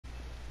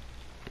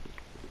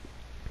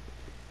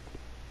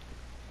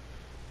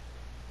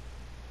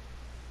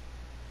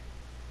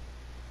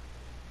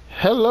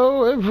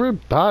Hello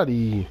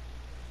everybody,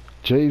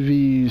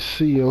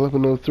 JVC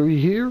 1103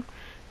 here,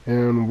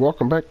 and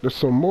welcome back to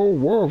some more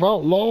War of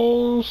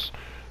Outlaws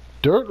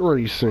dirt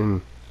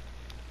racing.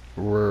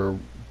 We're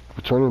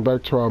returning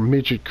back to our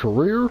midget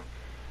career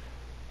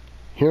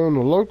here on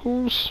the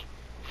locals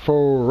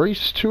for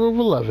race 2 of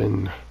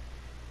 11.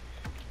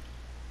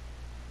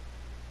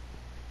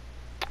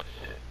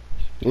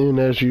 And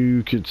as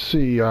you could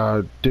see,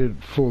 I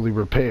did fully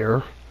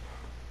repair.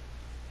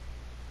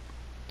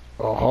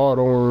 A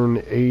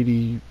hard-earned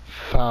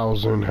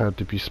 80,000 had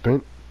to be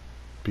spent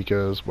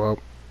because, well,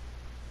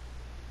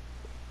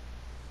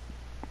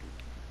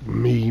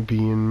 me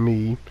being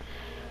me,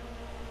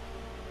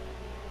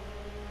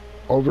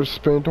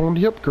 overspent on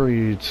the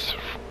upgrades,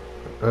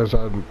 as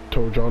I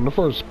told you on the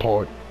first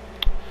part.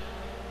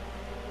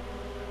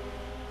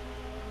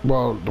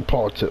 Well, the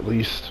parts at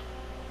least.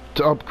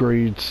 The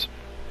upgrades.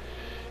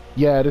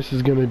 Yeah, this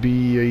is gonna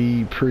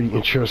be pretty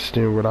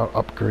interesting without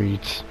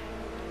upgrades.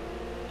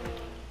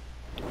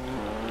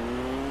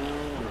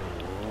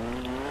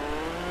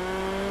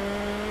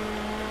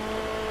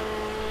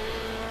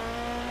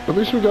 At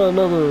least we got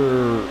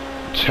another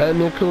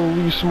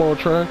technically small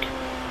track.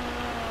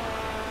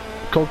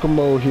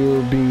 Kokomo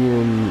here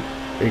being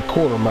a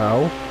quarter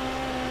mile.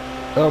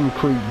 Elm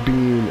Creek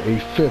being a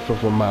fifth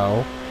of a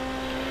mile.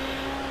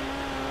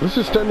 This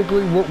is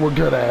technically what we're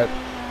good at.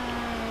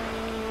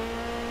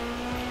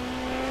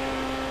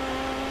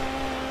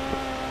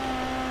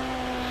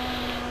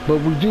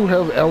 But we do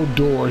have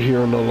outdoor here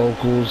in the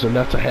locals, and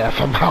that's a half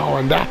a mile,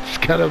 and that's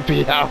gonna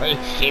be our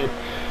issue.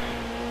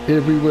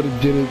 If we would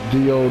have did it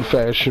the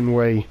old-fashioned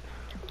way.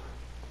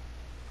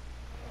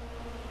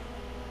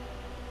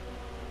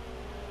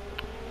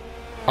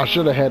 I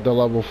should have had the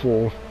level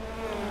 4.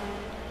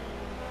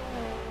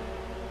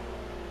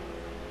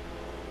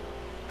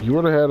 You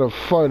would have had a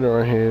fight in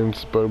our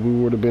hands, but we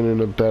would have been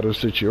in a better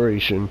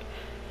situation.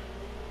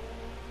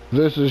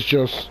 This is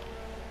just,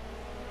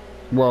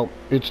 well,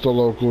 it's the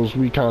locals.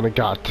 We kind of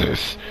got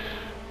this.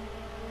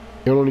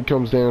 It only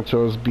comes down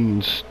to us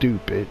being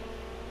stupid.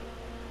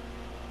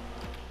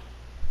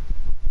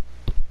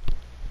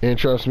 And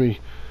trust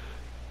me,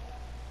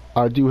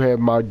 I do have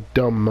my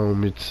dumb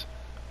moments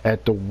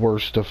at the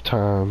worst of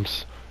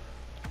times.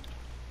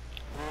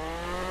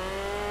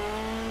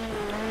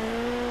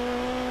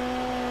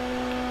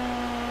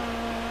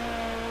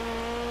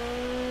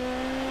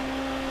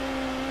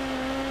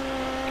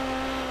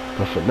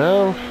 But for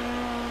now,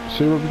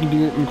 see what we can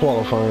do in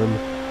qualifying.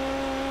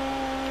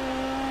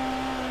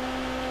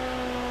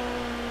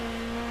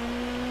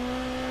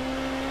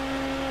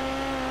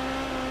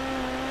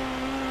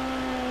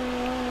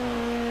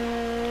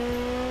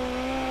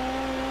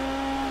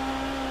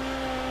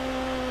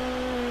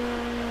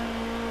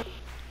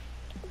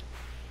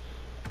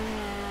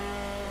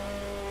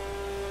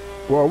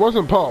 Well, it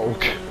wasn't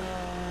Polk,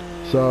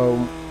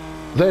 so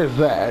there's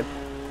that.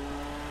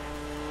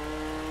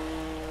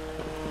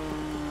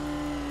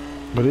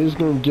 But it is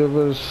going to give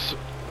us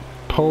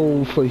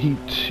pole for heat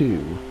 2,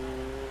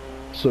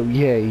 so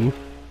yay.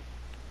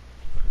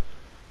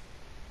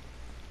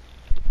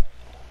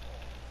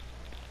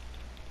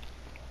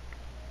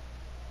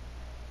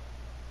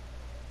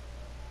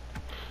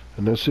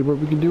 And let's see what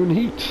we can do in the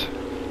heats.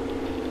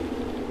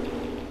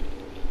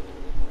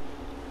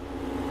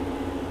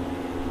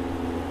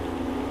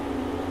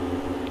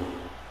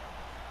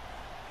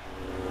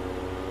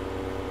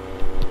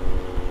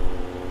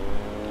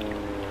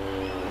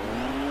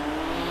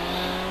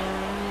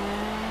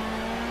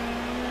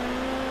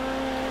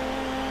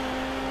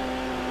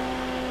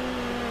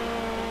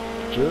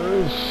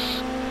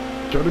 Just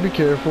gotta be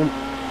careful.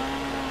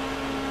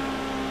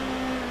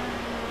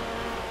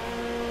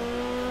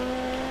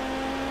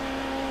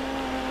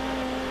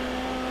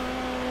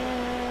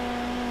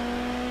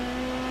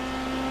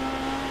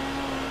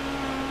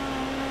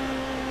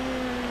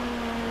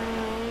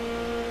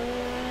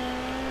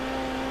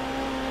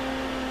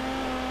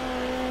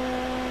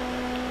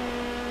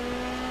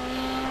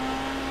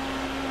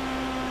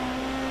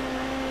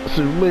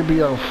 So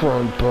maybe out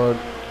front, but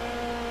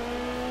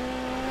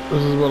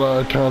this is what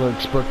I kind of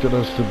expected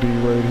us to be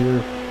right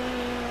here.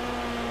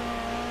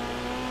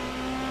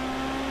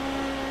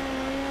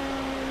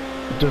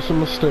 Just a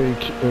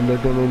mistake, and they're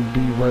gonna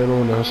be right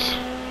on us.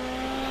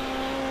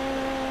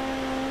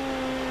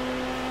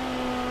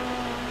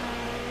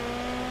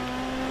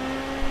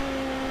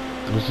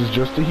 This is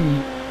just a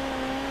heat.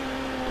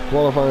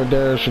 Qualifying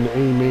dash and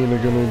A-main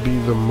are gonna be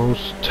the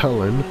most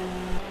telling.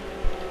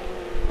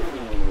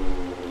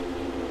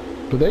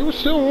 But they were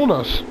still on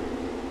us.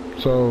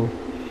 So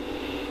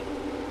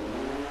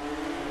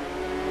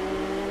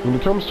when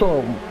it comes to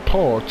our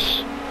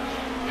parts,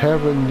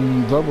 having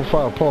the level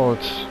 5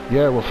 parts,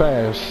 yeah, we're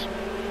fast,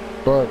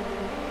 but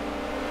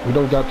we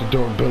don't got the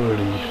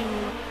durability.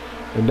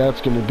 And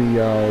that's going to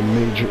be our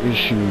major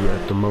issue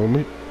at the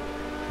moment.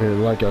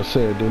 And like I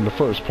said in the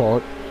first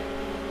part,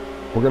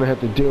 we're going to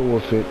have to deal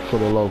with it for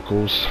the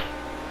locals.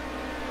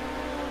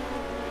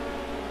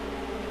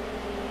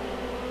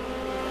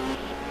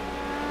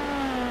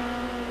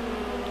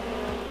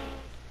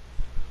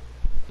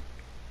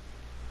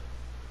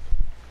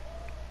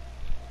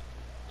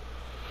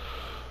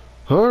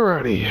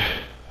 Alrighty,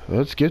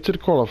 let's get to the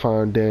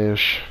qualifying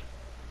dash.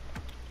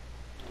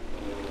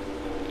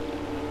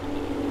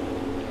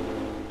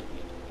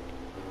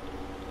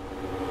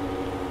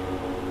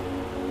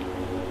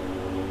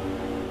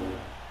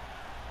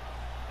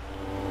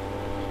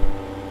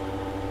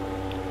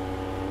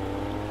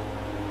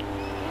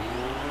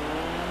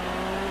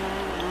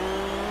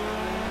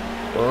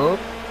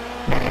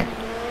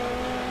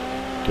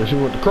 Guess he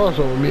went to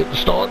crossover me at the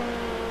start.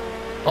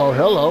 Oh,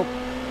 hello.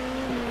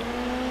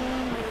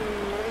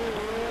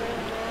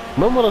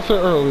 Remember what I said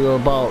earlier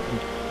about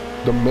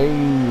the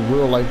main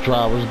real-life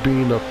drivers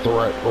being a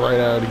threat right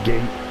out of the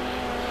gate?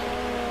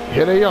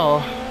 Here they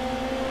are.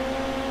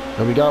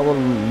 And we got one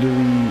of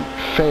the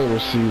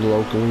fantasy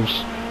locals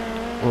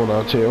on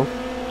our tail.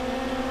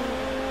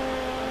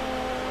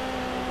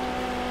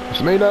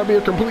 This may not be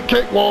a complete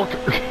cakewalk.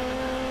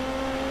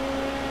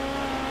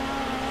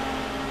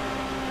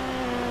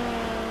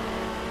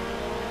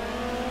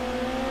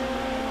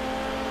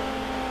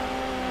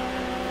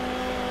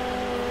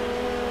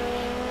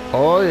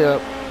 Oh yeah,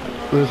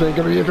 this ain't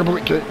gonna be a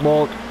complete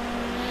cakewalk.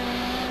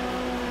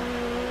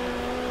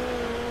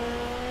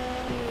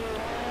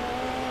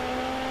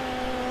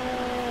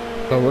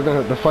 Oh, we're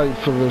gonna have to fight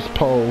for this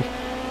pole,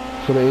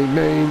 for the 8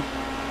 main.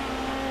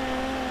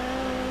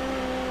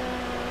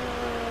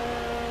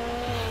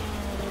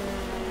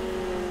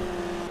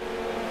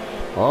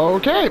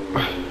 Okay.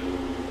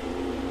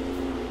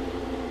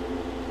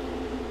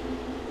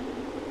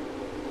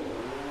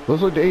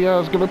 Looks like the AI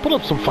is gonna put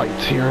up some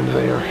fights here and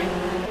there.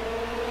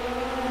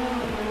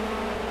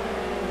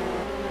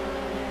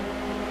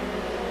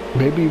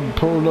 Maybe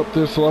pulling up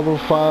this level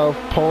 5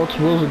 parts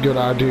was a good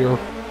idea.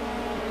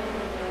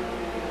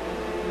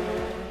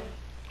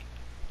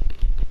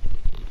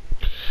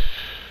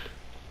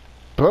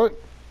 But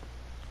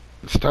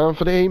it's time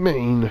for the 8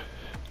 main.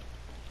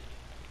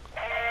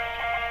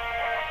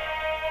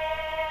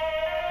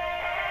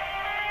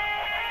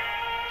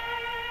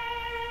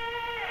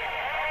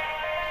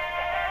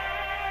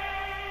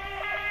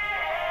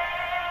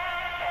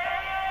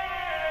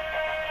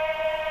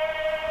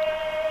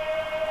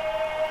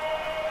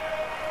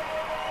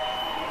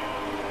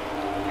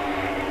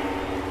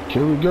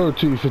 Can we go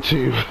 2 for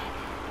 2?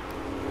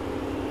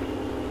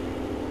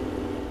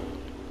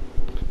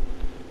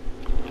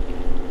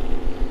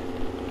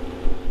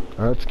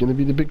 That's gonna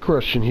be the big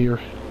question here.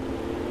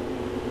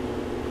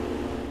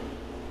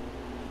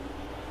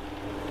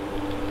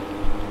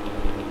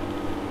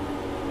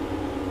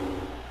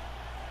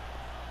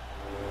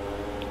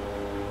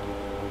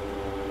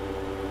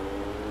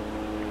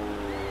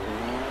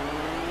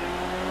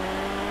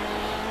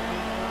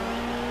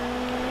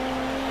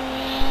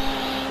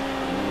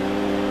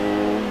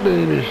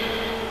 Baby.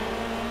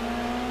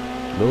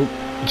 Nope.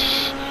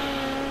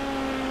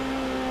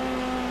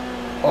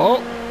 Oh,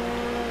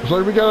 looks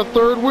like we got a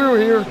third wheel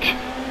here.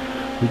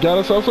 We got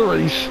ourselves a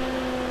race.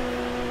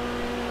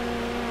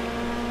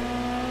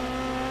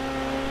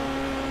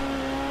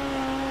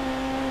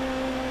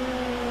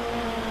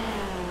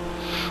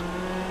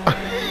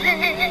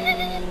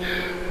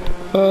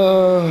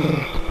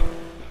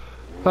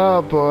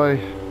 Oh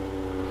boy.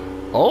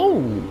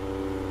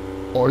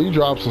 Oh, he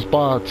dropped some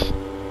spots.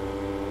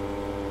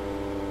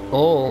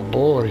 Oh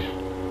boy.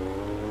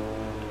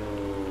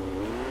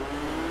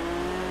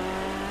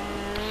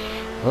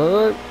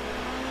 Alright.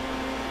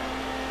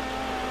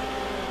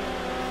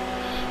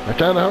 I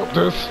kinda hope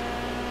this.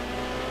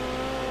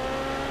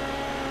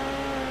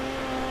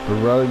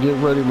 I'd rather get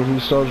ready when he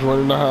starts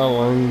running the high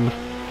line.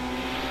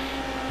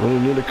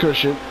 Running near the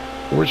cushion,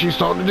 which he's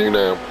starting to do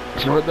now.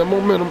 He's gonna hit that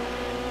momentum.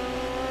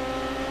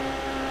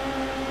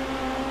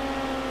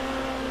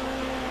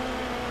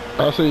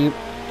 I see you.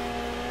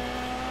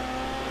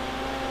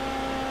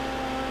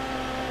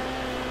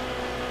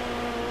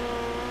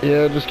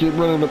 Yeah, just keep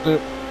running up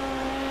there.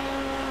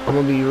 I'm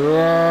gonna be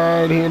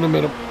right here in the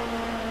middle.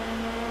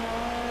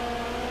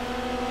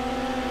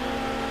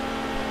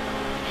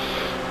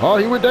 Oh,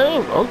 he went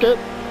down. Okay.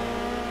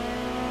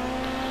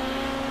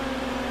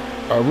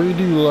 I really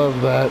do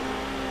love that.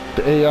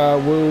 The AI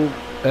will,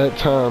 at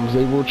times,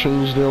 they will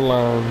change their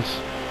lines.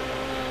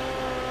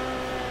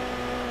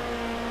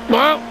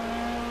 Well,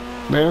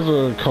 there's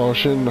a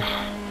caution.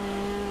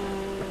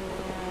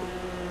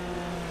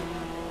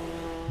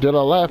 Did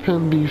I lap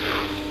him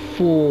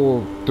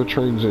before the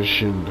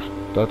transition?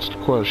 That's the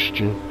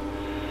question.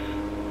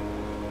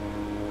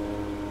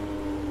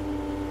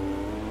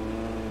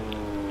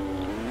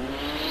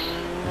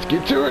 Let's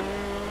get to it.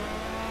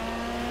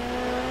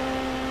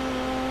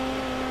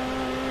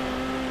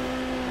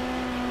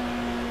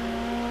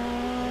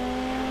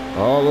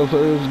 All of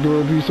there's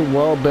going to be some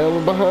wild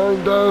battling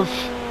behind us.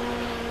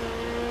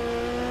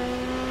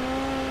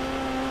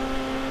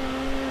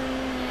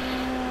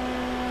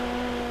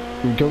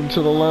 We come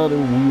to the line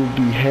and we will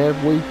be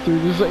halfway through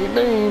this 8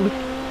 main.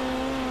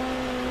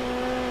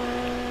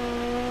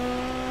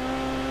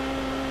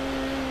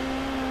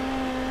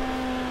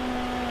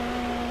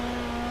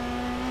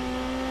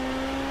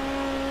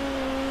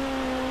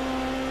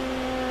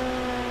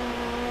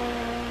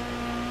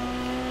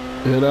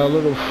 And our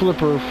little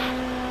flipper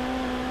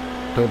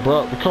that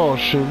brought the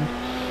caution,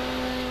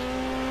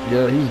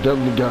 yeah, he's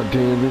definitely got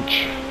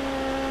damage.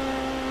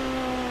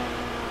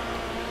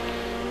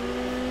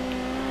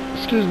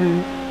 Excuse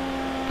me.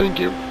 Thank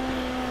you.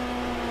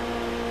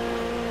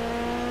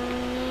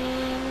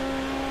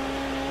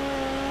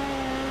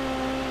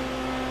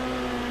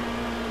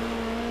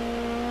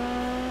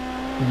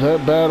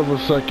 That bad of a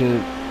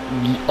second.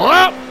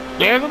 Oh!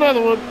 There's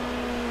another one.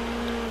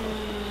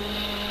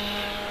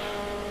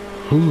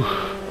 Whew.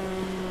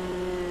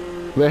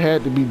 There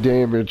had to be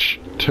damage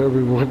to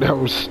everyone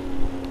else.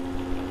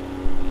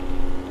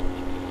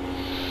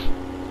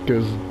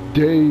 Because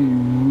they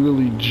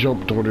really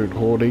jumped on it,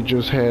 or they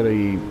just had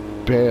a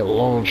bad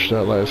launch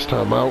that last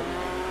time out.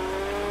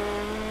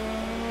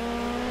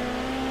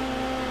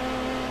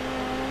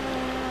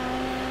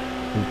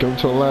 We come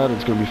to the line,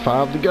 it's going to be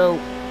 5 to go.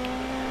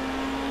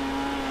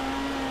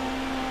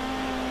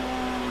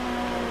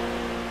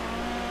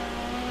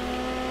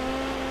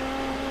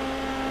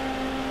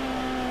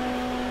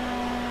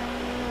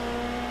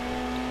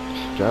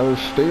 Just gotta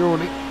stay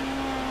on it.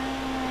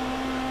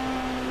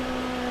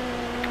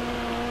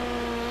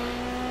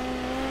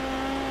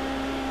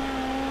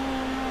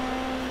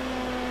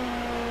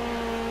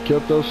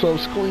 Kept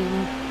ourselves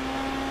clean.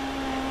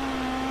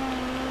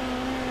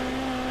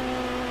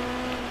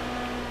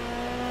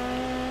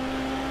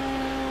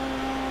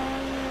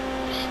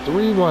 It's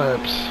 3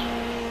 laps.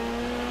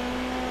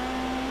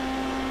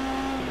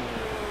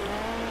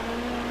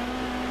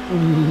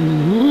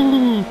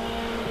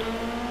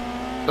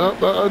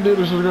 I knew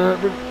this was gonna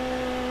happen.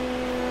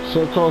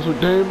 So cosmic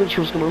damage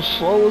was gonna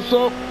slow us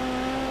up.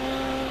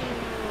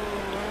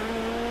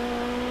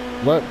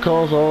 Lap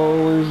calls are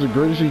always the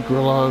greatest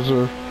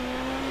equalizer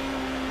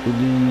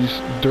in these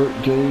dirt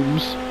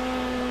games,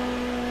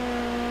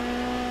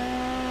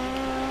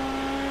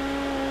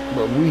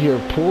 but we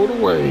have pulled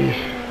away.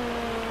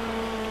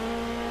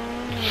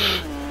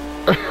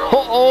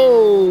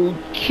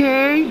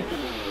 Okay.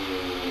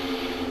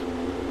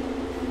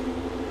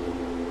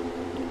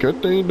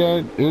 Good thing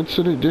that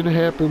incident didn't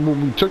happen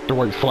when we took the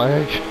white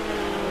flag.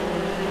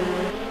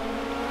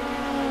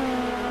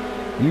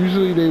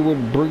 Usually they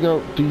would bring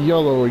out the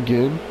yellow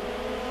again.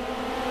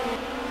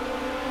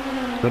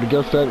 But I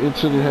guess that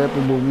incident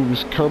happened when we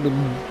was coming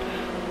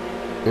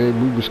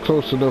and we was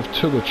close enough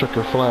to the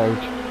checker flag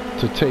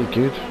to take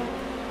it.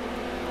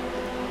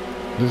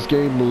 This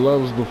game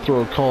loves to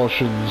throw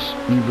cautions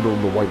even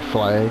on the white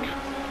flag.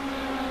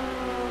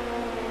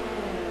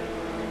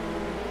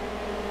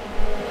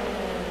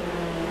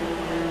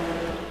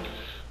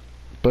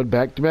 But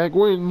back-to-back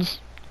wins.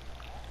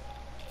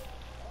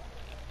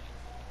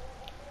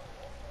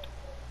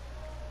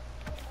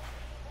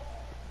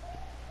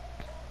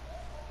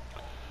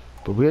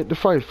 But we had to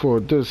fight for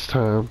it this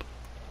time.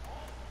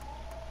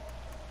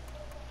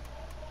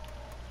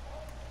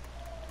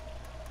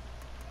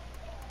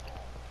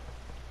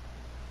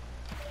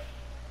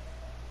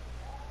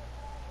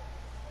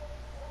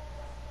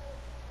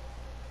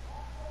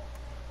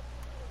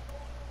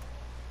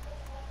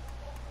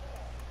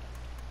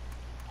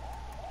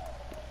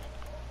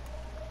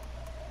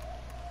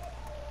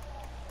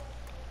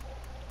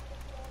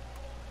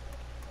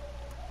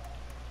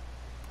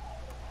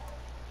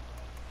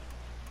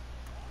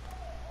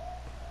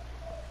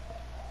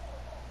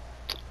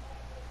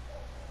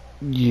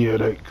 Yeah,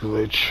 that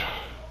glitch.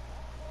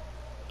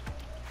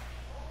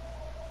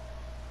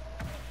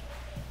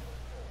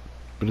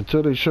 But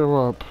until they show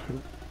up,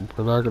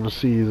 we're not going to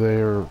see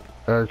their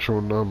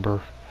actual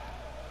number.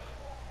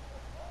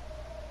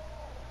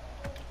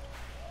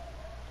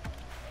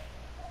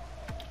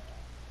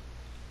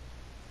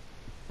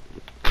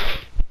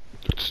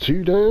 It's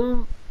 2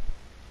 down,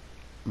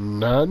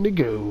 9 to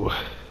go.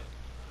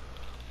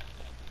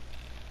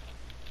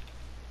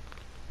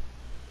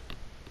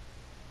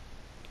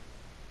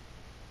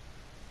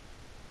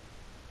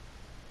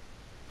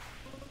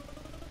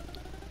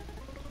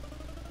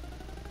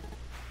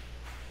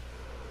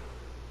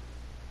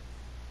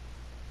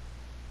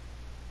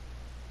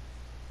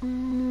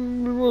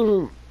 It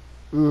wasn't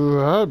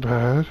that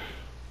bad.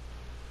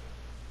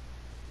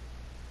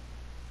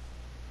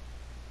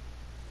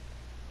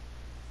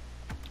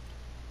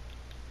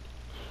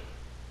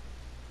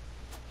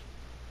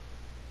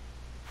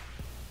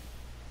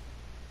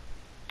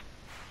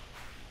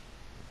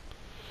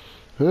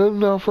 And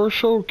now for a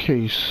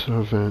showcase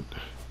event.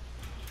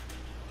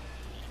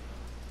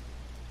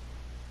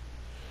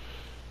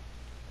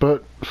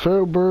 But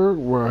Fairburg,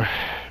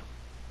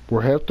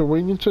 we'll have to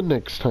wait until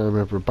next time,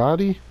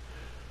 everybody.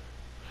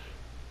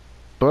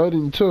 But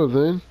until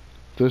then,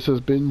 this has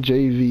been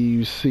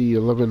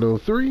JVUC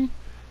 1103.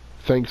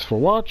 Thanks for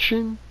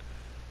watching.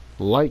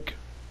 Like,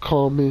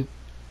 comment,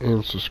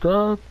 and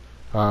subscribe.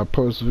 I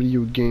post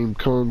video game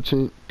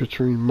content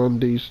between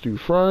Mondays through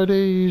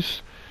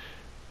Fridays.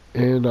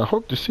 And I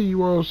hope to see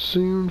you all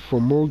soon for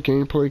more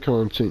gameplay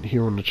content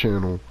here on the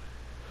channel.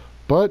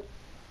 But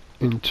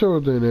until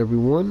then,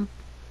 everyone,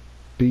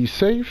 be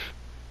safe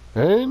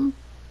and